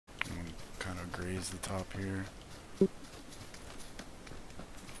graze the top here.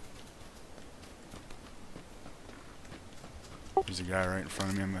 There's a guy right in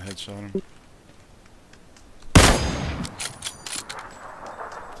front of me. I'm gonna headshot him.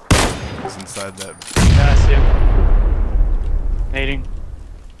 He's inside that. Yeah, I see him. Nading.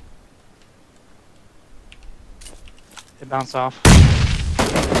 It bounced off.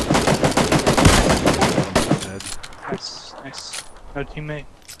 Dead. Nice, nice. No teammate.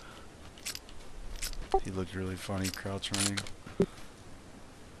 He looked really funny crouch running.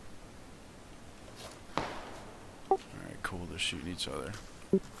 Alright, cool. They're shooting each other.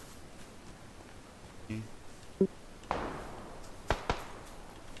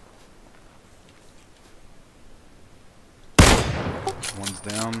 One's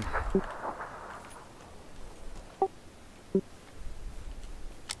down.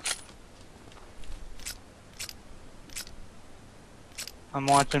 I'm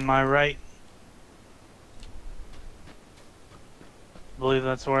watching my right. I believe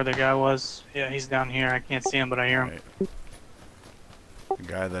that's where the guy was. Yeah, he's down here. I can't see him, but I hear him. Right. The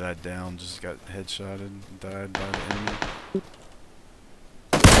guy that I downed just got headshotted and died by the enemy.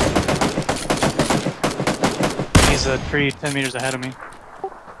 He's a tree 10 meters ahead of me.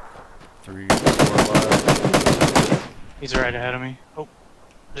 3, 4 alive. He's right ahead of me. Oh,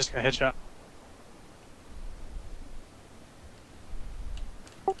 just got headshot.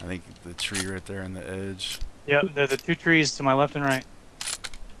 I think the tree right there on the edge. Yep, they're the two trees to my left and right.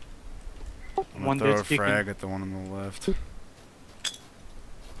 I'm One gonna throw a dude's peeking. frag at the one on the left.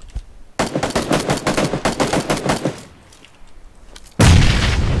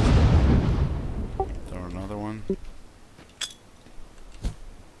 Throw another one.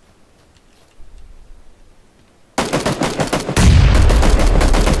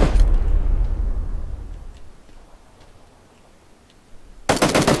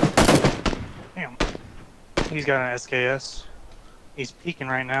 Damn. He's got an SKS. He's peeking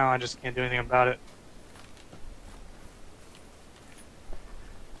right now. I just can't do anything about it.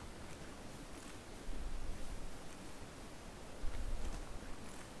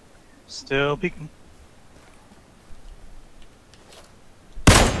 Still peeking.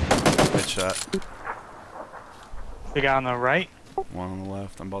 Headshot. The guy on the right. One on the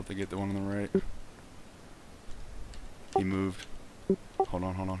left. I'm about to get the one on the right. He moved. Hold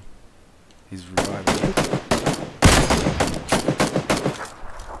on, hold on. He's reviving.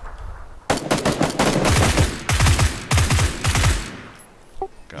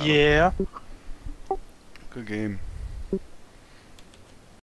 Got him. Yeah. Good game.